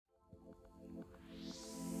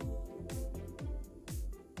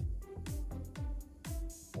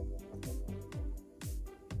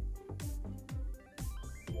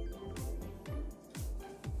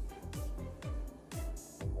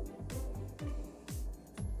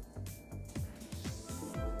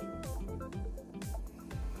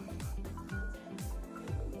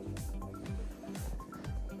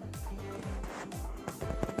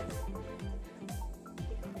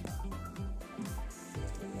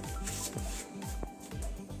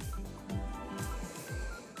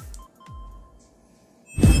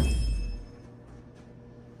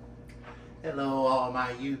Hello all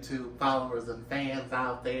my YouTube followers and fans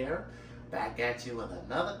out there. Back at you with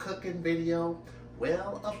another cooking video.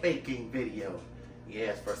 Well, a baking video.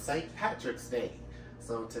 Yes, for St. Patrick's Day.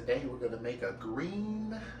 So today we're going to make a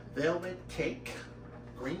green velvet cake.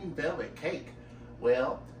 Green velvet cake.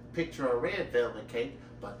 Well, picture a red velvet cake,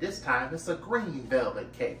 but this time it's a green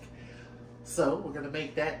velvet cake. So we're going to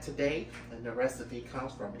make that today, and the recipe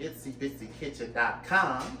comes from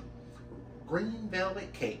itsybitsykitchen.com. Green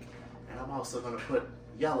velvet cake. And I'm also going to put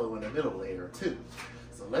yellow in the middle later too.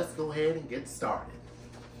 So let's go ahead and get started.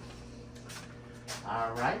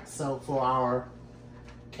 Alright, so for our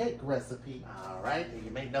cake recipe, alright,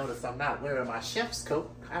 you may notice I'm not wearing my chef's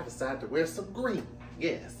coat. I decided to wear some green.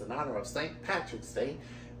 Yes, in honor of St. Patrick's Day,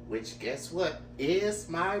 which guess what? Is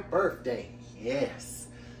my birthday. Yes,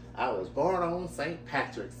 I was born on St.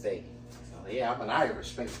 Patrick's Day. So yeah, I'm an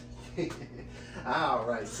Irishman.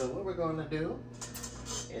 Alright, so what we're going to do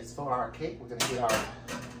is for our cake, we're going to get our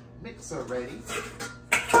mixer ready.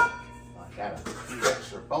 I got a few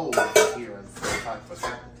extra bowls here and stuff I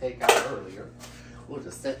forgot to take out earlier. We'll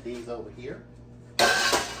just set these over here.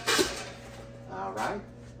 Alright,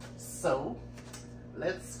 so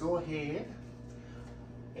let's go ahead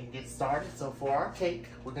and get started. So for our cake,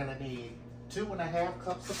 we're going to need 2½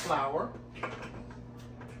 cups of flour. Put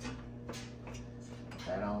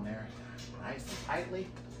that on there nice and tightly.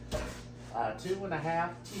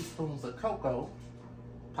 2½ teaspoons of cocoa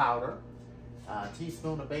powder, a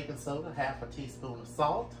teaspoon of baking soda, ½ a teaspoon of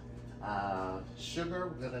salt, sugar.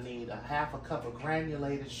 We're going to need ½ cup of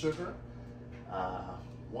granulated sugar,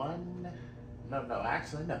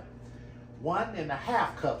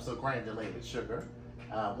 1½ cups of granulated sugar,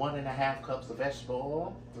 1½ cups of vegetable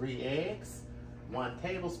oil, 3 eggs, 1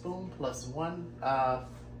 tablespoon plus 1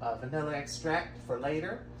 vanilla extract for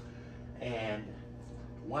later, and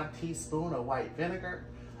 1 teaspoon of white vinegar,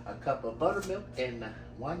 a cup of buttermilk, and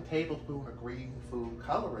 1 tablespoon of green food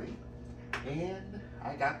coloring. And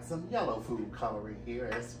I got some yellow food coloring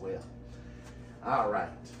here as well. All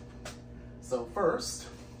right. So first,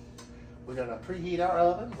 we're gonna preheat our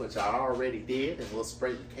oven, which I already did, and we'll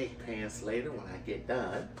spray the cake pans later when I get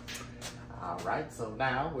done. All right, so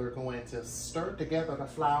now we're going to stir together the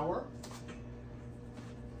flour,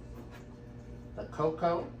 the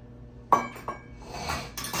cocoa,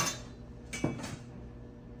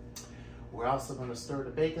 we're also going to stir the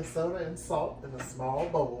baking soda and salt in a small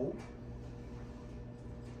bowl.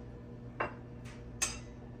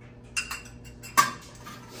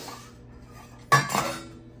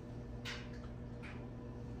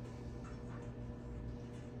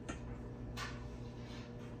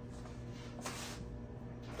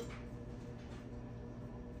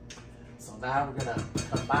 So now we're going to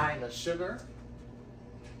combine the sugar,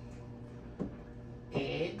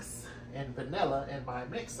 eggs, and vanilla in my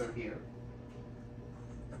mixer here.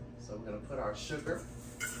 So we're going to put our sugar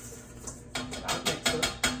in our mixer.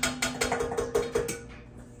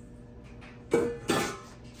 We're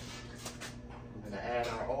going to add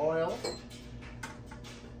our oil.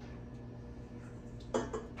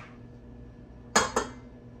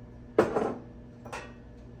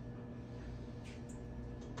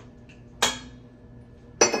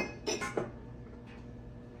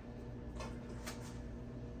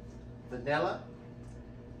 Vanilla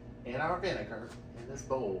and our vinegar in this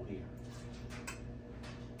bowl here.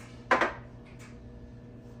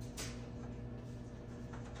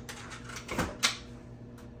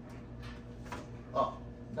 Oh,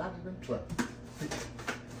 not even plugged.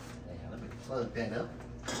 Yeah, let me plug that up.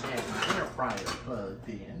 I had my air fryer plugged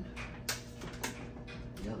in.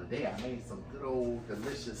 The other day I made some good old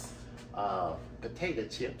delicious potato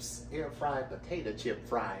chips, air fried potato chip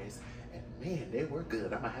fries. And man, they were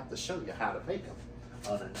good. I'm gonna have to show you how to make them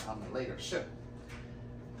on a later show.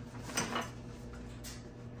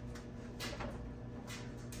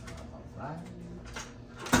 All right.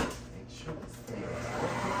 Make sure it's there.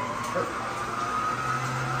 Perfect.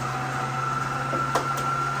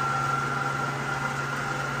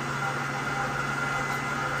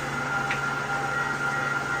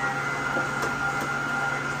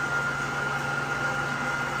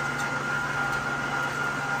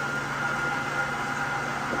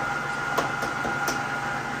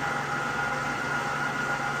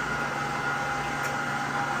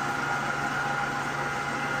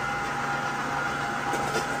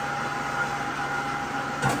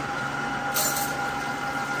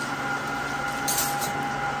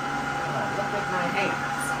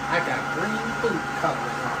 I got green food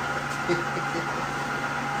coloring on it.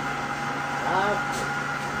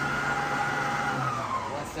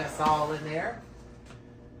 Once that's all in there,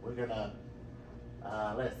 we're gonna,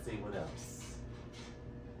 let's see what else.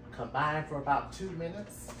 Combine for about 2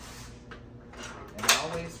 minutes. And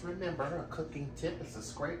always remember, a cooking tip is to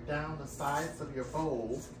scrape down the sides of your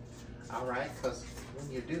bowl. All right, because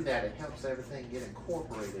when you do that, it helps everything get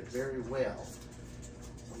incorporated very well.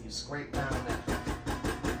 When you scrape down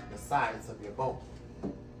the sides of your bowl.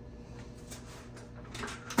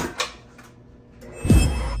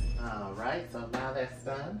 All right, so now that's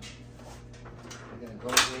done. We're gonna go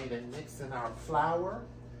ahead and mix in our flour.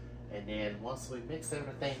 And then once we mix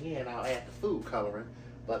everything in, I'll add the food coloring.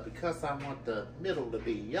 But because I want the middle to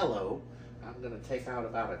be yellow, I'm gonna take out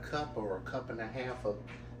about a cup or a cup and a half of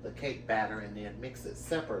the cake batter and then mix it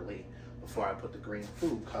separately before I put the green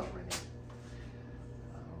food coloring in.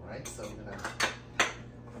 All right, so I'm gonna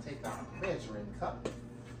take our measuring cup,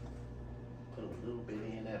 put a little bit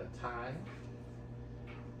in at a time,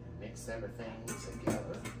 and mix everything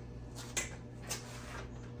together.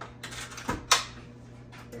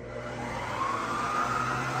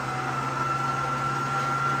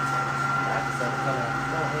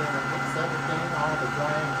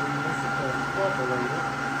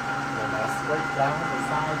 Scrape down the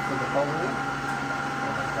sides of the bowl and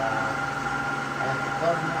add the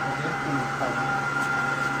coloring and then food coloring.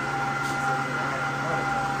 So we're going to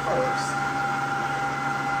add first.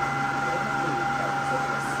 Then the food coloring. So we're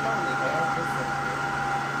going to slowly add this in here.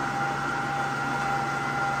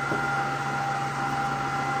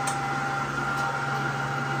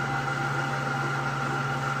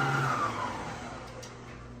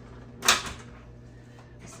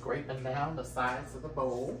 Scraping down the sides of the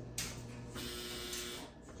bowl.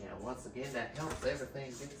 Once again, that helps everything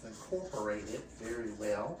gets incorporated very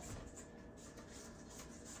well.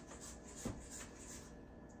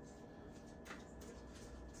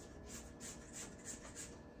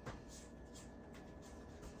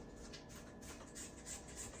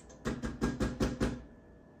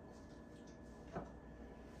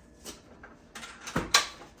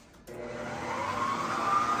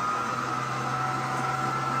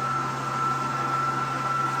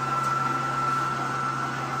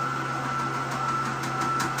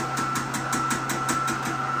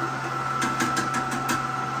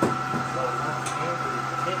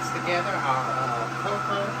 Together our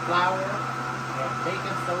cocoa, flour, and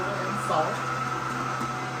baking soda and salt.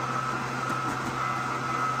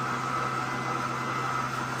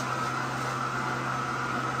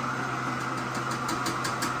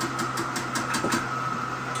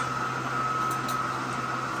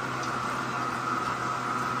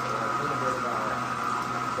 A little bit of our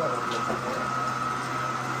butter gets in there.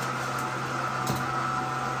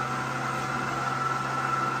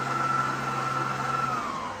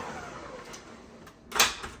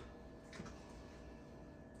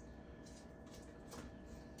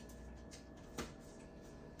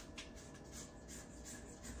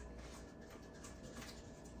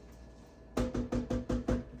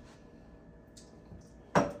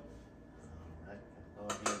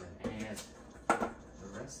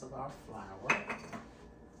 Of our flour.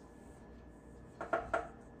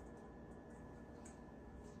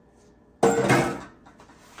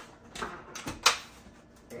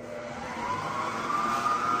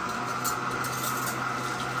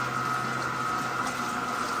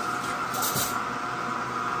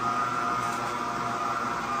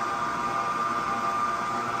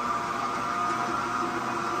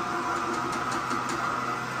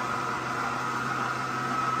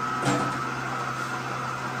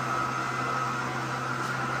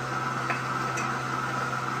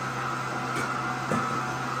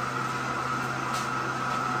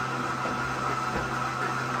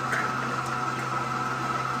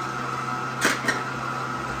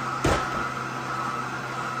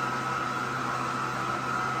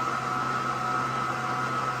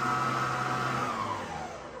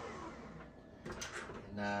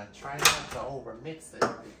 Try not to overmix it,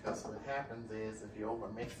 because what happens is if you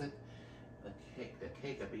overmix it, the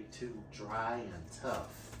cake will be too dry and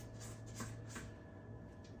tough.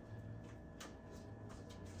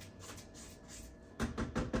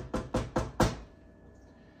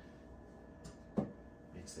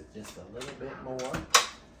 Mix it just a little bit more.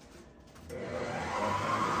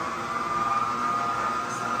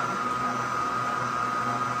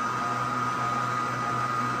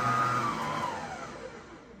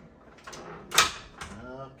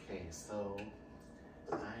 So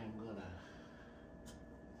I'm gonna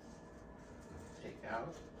take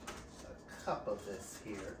out a cup of this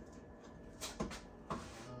here,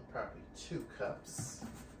 probably 2 cups.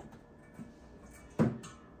 That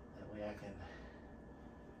way I can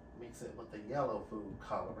mix it with the yellow food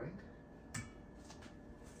coloring.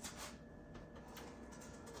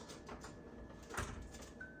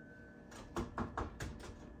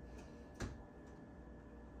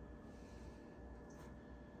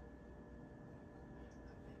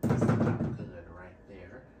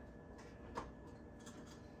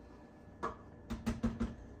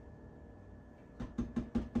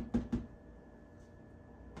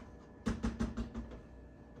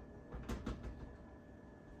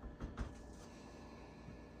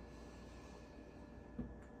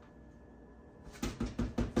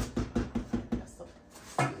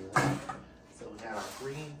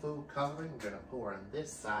 coloring. We're gonna pour on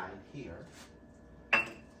this side here.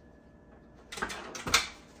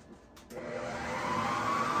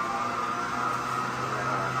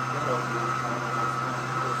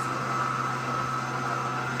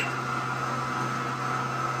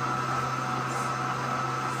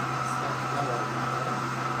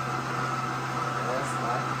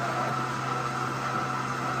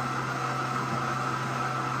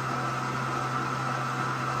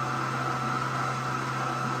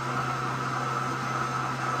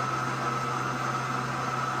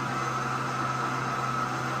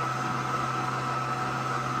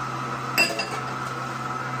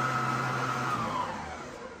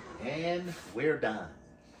 And we're done.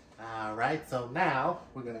 All right, so now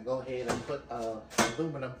we're gonna go ahead and put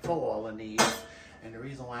aluminum foil in these. And the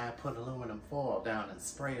reason why I put aluminum foil down and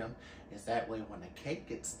spray them is that way when the cake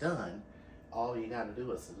gets done, all you gotta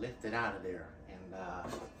do is lift it out of there. And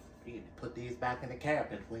you can put these back in the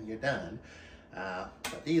cabinet when you're done.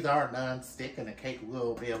 But these are non-stick and the cake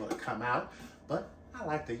will be able to come out. But I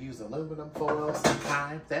like to use aluminum foil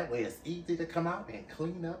sometimes. That way it's easy to come out and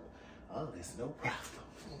clean up. Oh, there's no problem.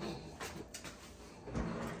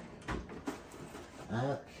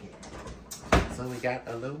 Okay, so we got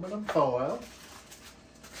aluminum foil.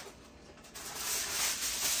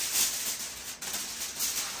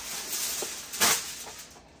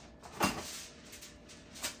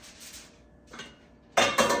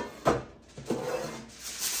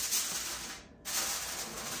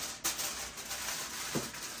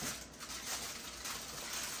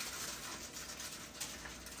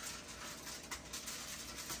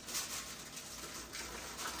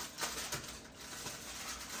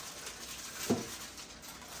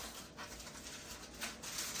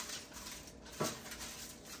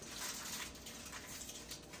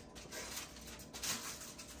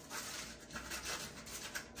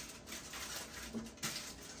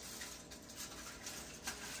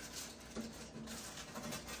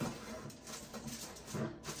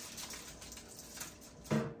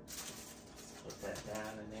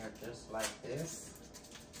 Just like this.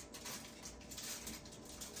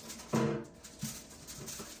 And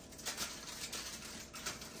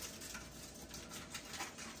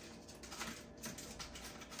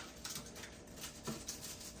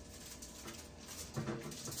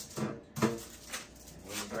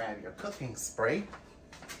then grab your cooking spray.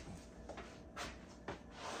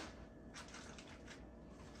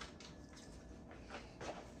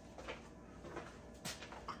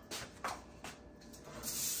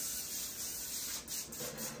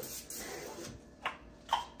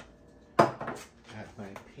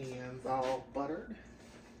 Pans all buttered.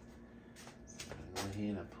 So I'm going to go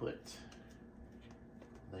ahead and put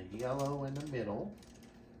the yellow in the middle.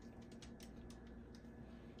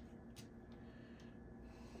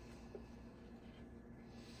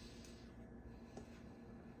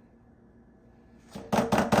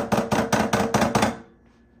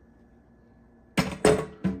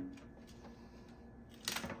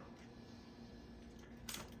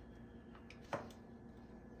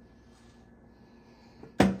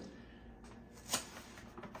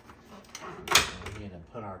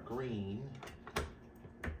 And put our green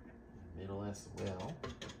in the middle as well.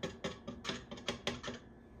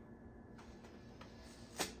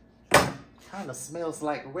 Kind of smells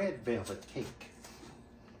like red velvet cake.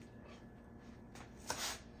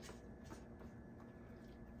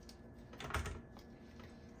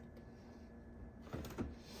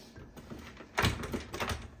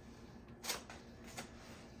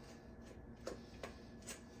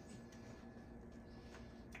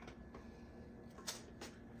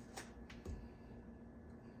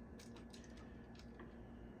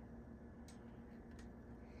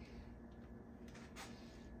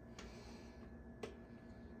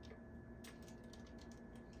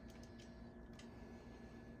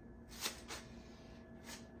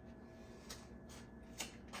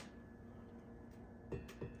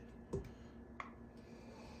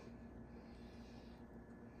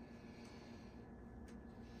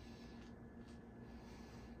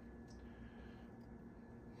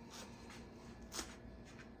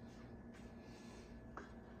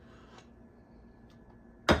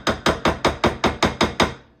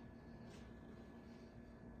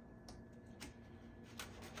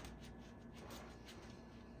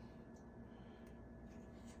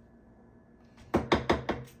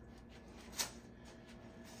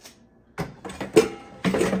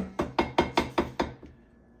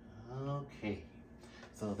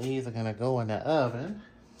 So these are gonna go in the oven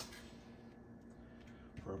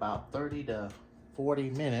for about 30 to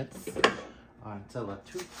 40 minutes until a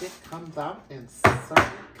toothpick comes out inserted,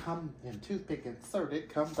 toothpick inserted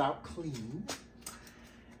comes out clean.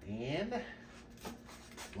 And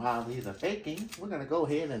while these are baking, we're gonna go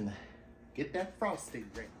ahead and get that frosting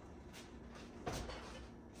ready.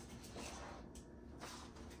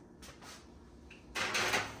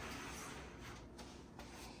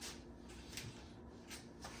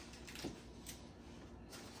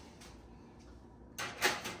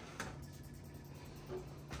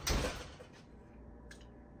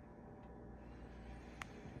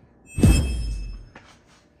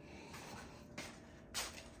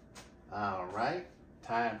 All right,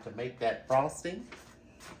 time to make that frosting.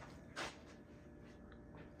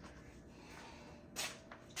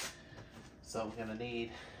 So we're gonna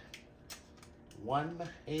need 1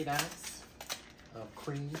 8-ounce of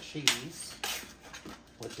cream cheese,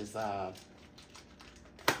 which is about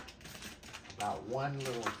one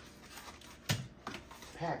little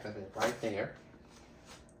pack of it right there.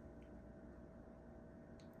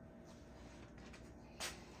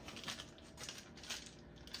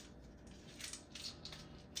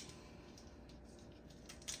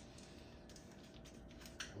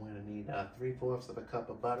 I'm gonna need 3/4 of a cup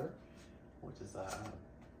of butter, which is a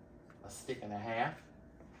stick and a half.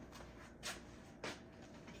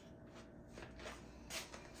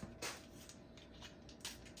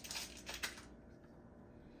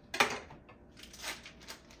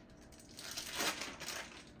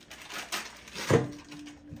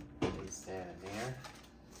 Place that in there.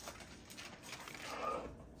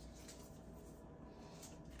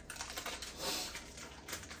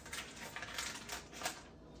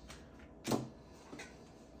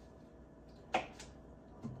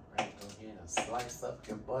 Slice up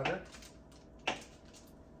your butter.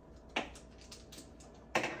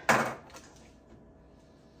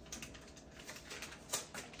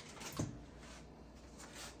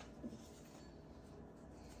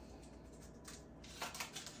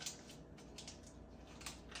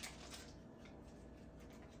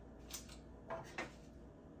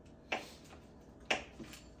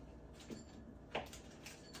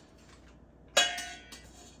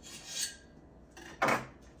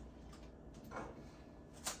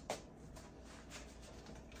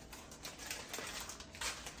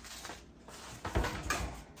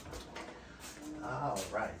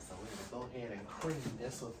 Alright, so we're going to go ahead and cream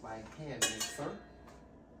this with my hand mixer.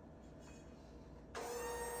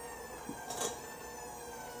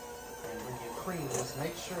 And when you cream this,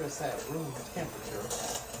 make sure it's at room temperature.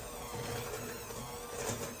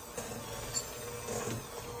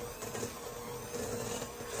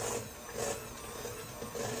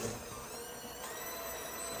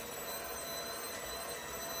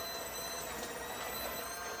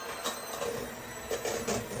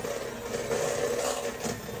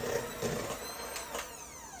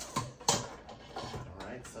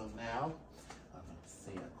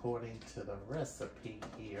 According to the recipe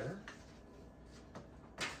here,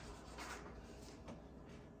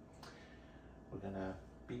 we're gonna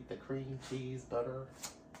beat the cream cheese, butter,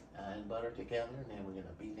 and butter together, and then we're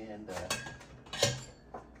gonna beat in the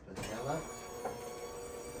vanilla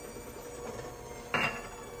and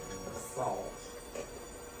the salt.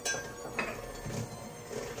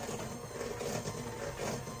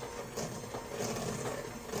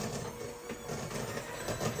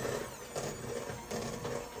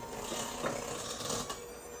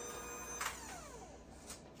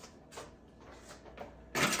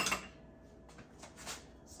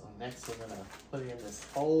 Next, we're going to put in this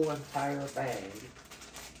whole entire bag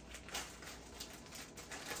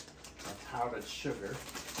of powdered sugar,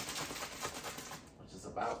 which is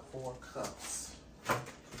about 4 cups.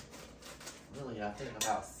 Really, I think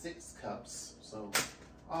about 6 cups, so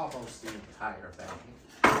almost the entire bag.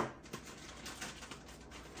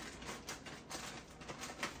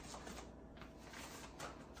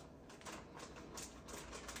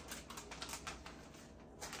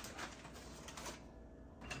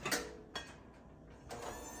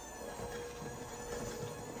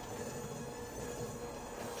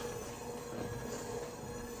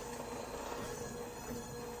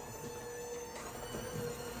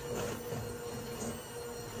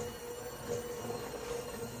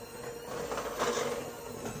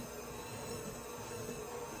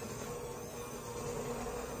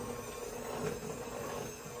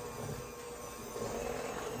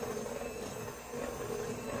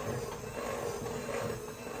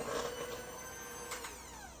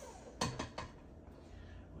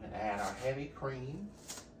 Heavy cream.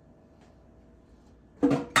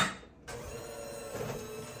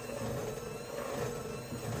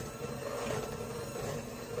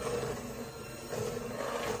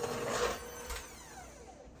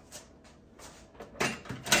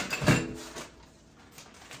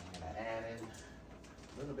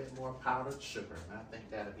 powdered sugar. And I think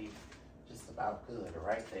that'll be just about good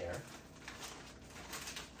right there.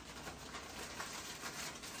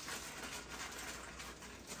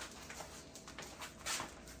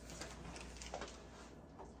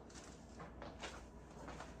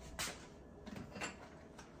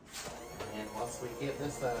 And once we give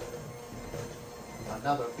this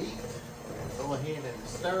another beat, go ahead and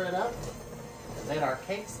stir it up and let our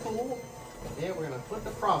cakes cool. And then we're going to put the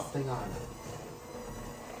frosting on it.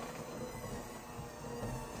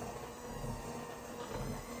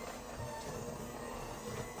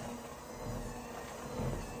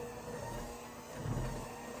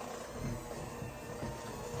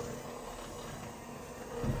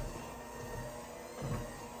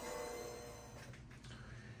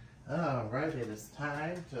 All right, it is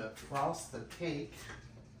time to frost the cake.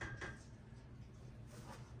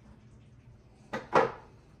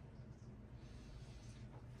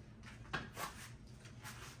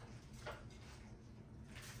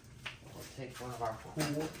 Take one of our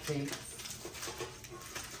cool cakes.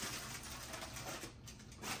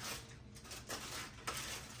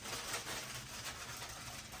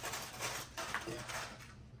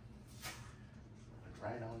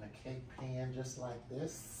 Right on the cake pan, just like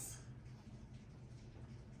this.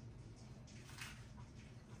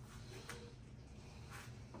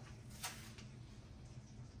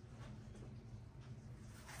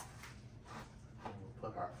 And we'll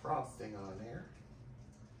put our frosting on there.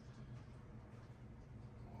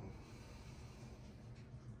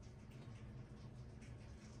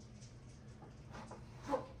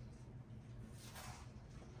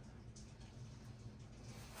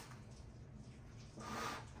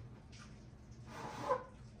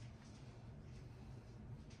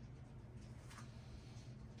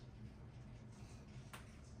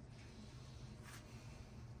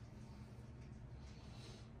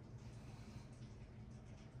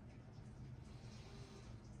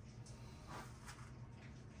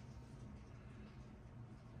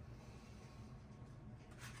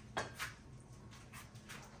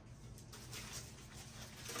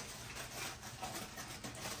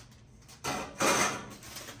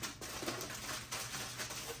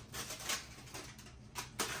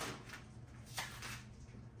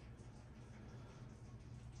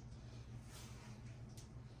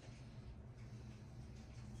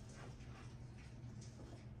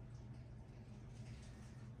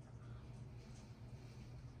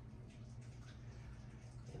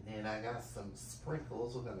 And I got some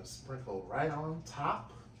sprinkles we're gonna sprinkle right on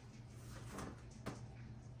top.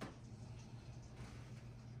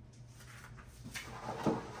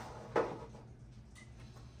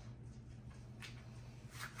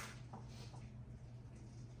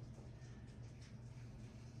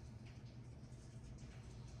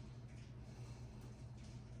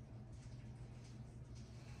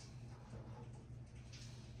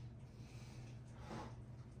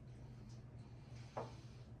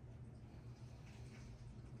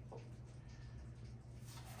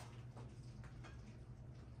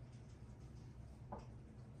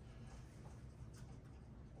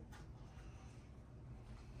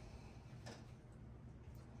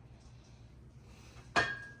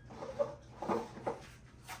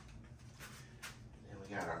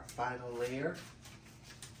 Got our final layer.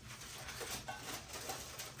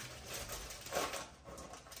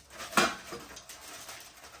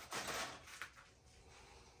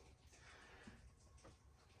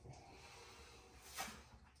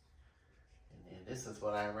 And then this is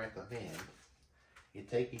what I recommend. You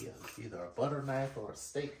take either a butter knife or a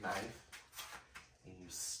steak knife and you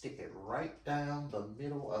stick it right down the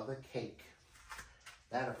middle of the cake.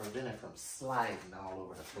 That'll prevent it from sliding all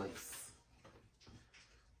over the place.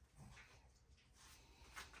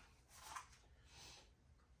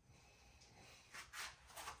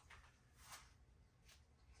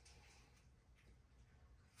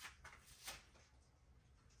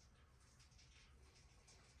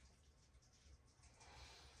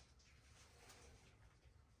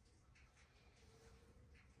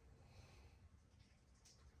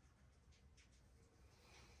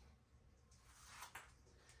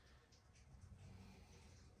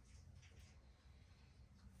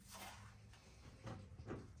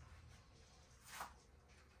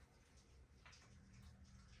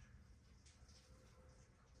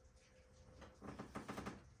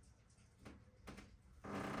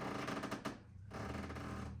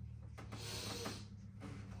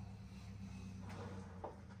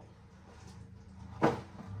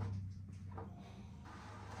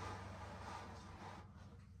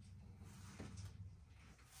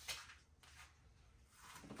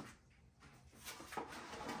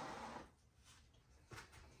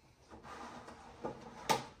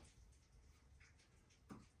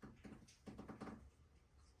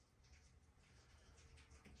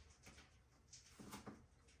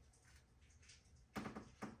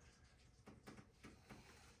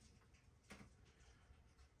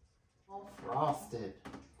 All frosted.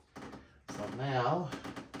 So now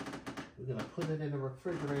we're gonna put it in the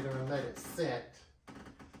refrigerator and let it set.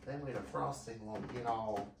 That way the frosting won't get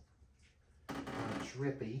all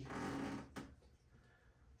drippy.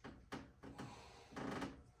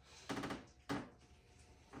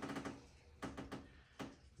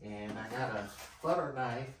 And I got a butter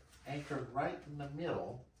knife anchored right in the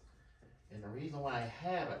middle. And the reason why I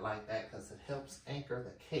have it like that, because it helps anchor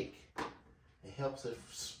the cake. It helps it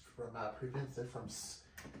from, prevents it from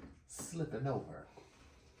slipping over.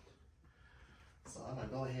 So I'm gonna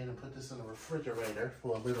go ahead and put this in the refrigerator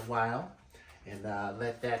for a little while and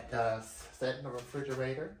let that set in the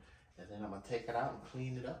refrigerator. And then I'm gonna take it out and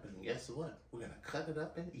clean it up. And guess what? We're gonna cut it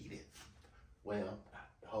up and eat it. Well, not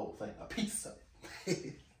the whole thing, a piece of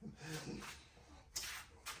it.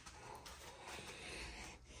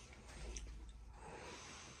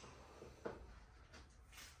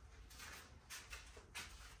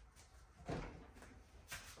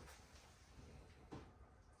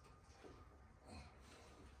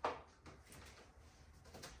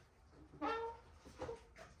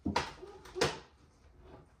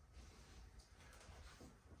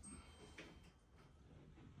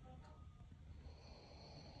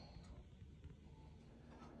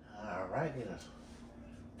 Alright, it's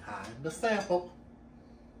time to sample.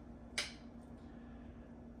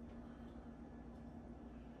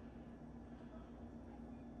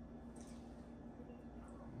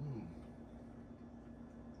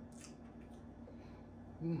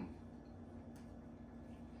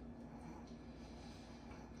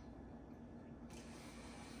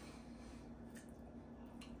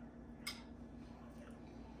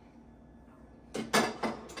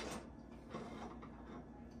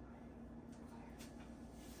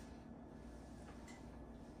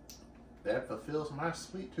 That fulfills my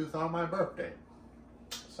sweet tooth on my birthday.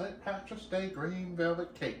 St. Patrick's Day green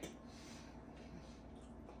velvet cake.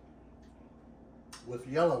 With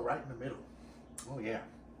yellow right in the middle. Oh yeah.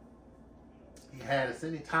 You had us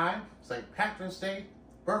anytime. St. Patrick's Day,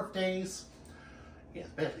 birthdays. Yeah,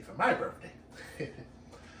 especially for my birthday.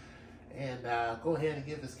 And go ahead and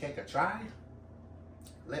give this cake a try.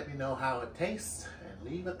 Let me know how it tastes and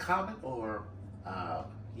leave a comment or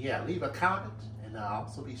leave a comment. And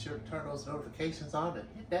also be sure to turn those notifications on and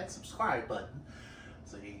hit that subscribe button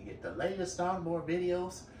so you can get the latest on more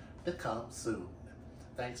videos to come soon.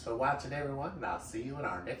 Thanks for watching, everyone, and I'll see you in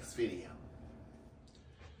our next video.